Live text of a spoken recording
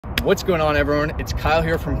What's going on, everyone? It's Kyle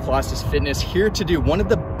here from Colossus Fitness, here to do one of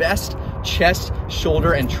the best chest,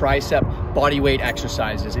 shoulder, and tricep body weight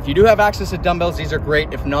exercises. If you do have access to dumbbells, these are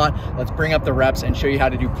great. If not, let's bring up the reps and show you how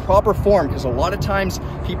to do proper form, because a lot of times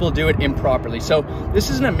people do it improperly. So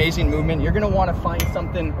this is an amazing movement. You're gonna wanna find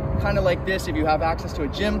something kind of like this if you have access to a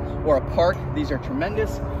gym or a park. These are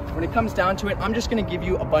tremendous. When it comes down to it, I'm just gonna give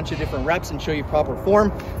you a bunch of different reps and show you proper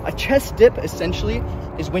form. A chest dip essentially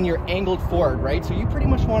is when you're angled forward, right? So you pretty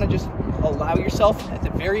much wanna just allow yourself at the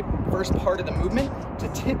very first part of the movement to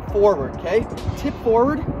tip forward, okay? Tip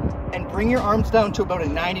forward and bring your arms down to about a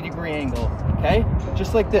 90-degree angle, okay?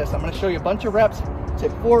 Just like this. I'm gonna show you a bunch of reps.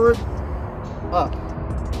 Tip forward, up,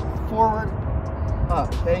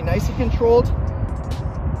 okay? Nice and controlled,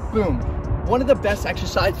 boom. One of the best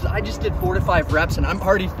exercises, I just did 4 to 5 reps and I'm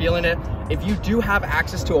already feeling it. If you do have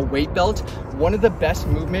access to a weight belt, one of the best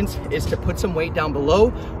movements is to put some weight down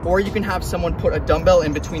below, or you can have someone put a dumbbell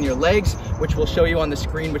in between your legs, which we'll show you on the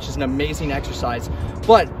screen, which is an amazing exercise.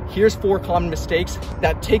 But here's 4 common mistakes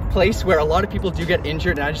that take place where a lot of people do get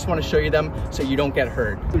injured, and I just want to show you them so you don't get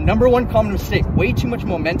hurt. So number 1 common mistake, way too much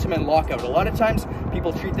momentum and lockout. A lot of times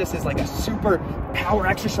people treat this as like a super power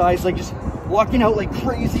exercise, like just walking out like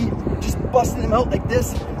crazy, just busting them out like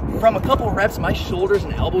this. From a couple reps, my shoulders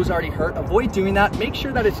and elbows already hurt. Avoid doing that. Make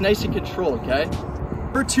sure that it's nice and controlled, okay?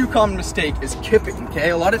 Number 2 common mistake is kipping, okay?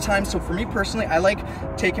 A lot of times, so for me personally, I like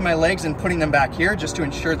taking my legs and putting them back here just to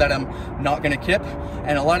ensure that I'm not gonna kip.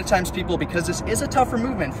 And a lot of times people, because this is a tougher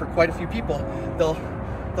movement for quite a few people, they'll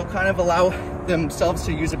kind of allow themselves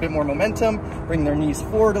to use a bit more momentum, bring their knees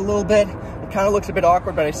forward a little bit. It kind of looks a bit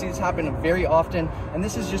awkward, but I see this happen very often. And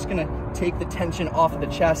this is just gonna take the tension off of the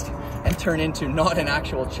chest and turn into not an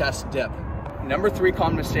actual chest dip. Number 3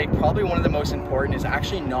 common mistake, probably one of the most important, is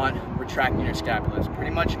actually not retracting your scapulars.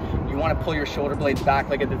 Pretty much, you want to pull your shoulder blades back.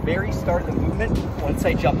 Like at the very start of the movement, once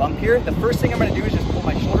I jump up here, the first thing I'm going to do is just pull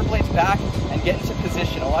my shoulder blades back and get into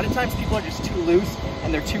position. A lot of times people are just too loose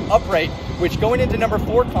and they're too upright, which going into number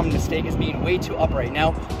 4 common mistake is being way too upright.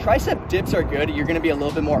 Now, tricep dips are good. You're going to be a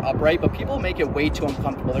little bit more upright, but people make it way too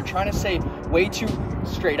uncomfortable. They're trying to say way too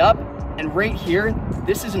straight up. And right here,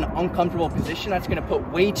 this is an uncomfortable position that's gonna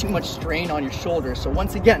put way too much strain on your shoulders. So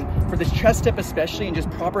once again, for this chest dip especially, and just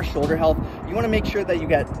proper shoulder health, you wanna make sure that you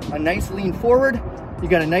get a nice lean forward, you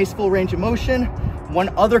got a nice full range of motion. One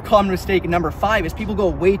other common mistake, number 5, is people go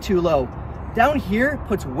way too low. Down here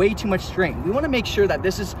puts way too much strain. We wanna make sure that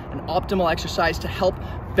this is an optimal exercise to help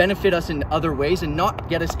benefit us in other ways and not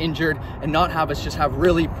get us injured and not have us just have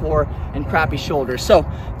really poor and crappy shoulders. So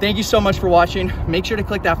thank you so much for watching. Make sure to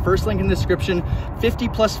click that first link in the description.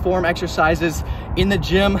 50+ form exercises in the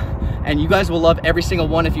gym, and you guys will love every single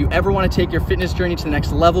one. If you ever want to take your fitness journey to the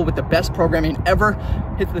next level with the best programming ever,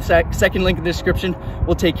 hit the second link in the description.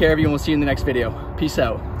 We'll take care of you and we'll see you in the next video. Peace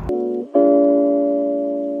out.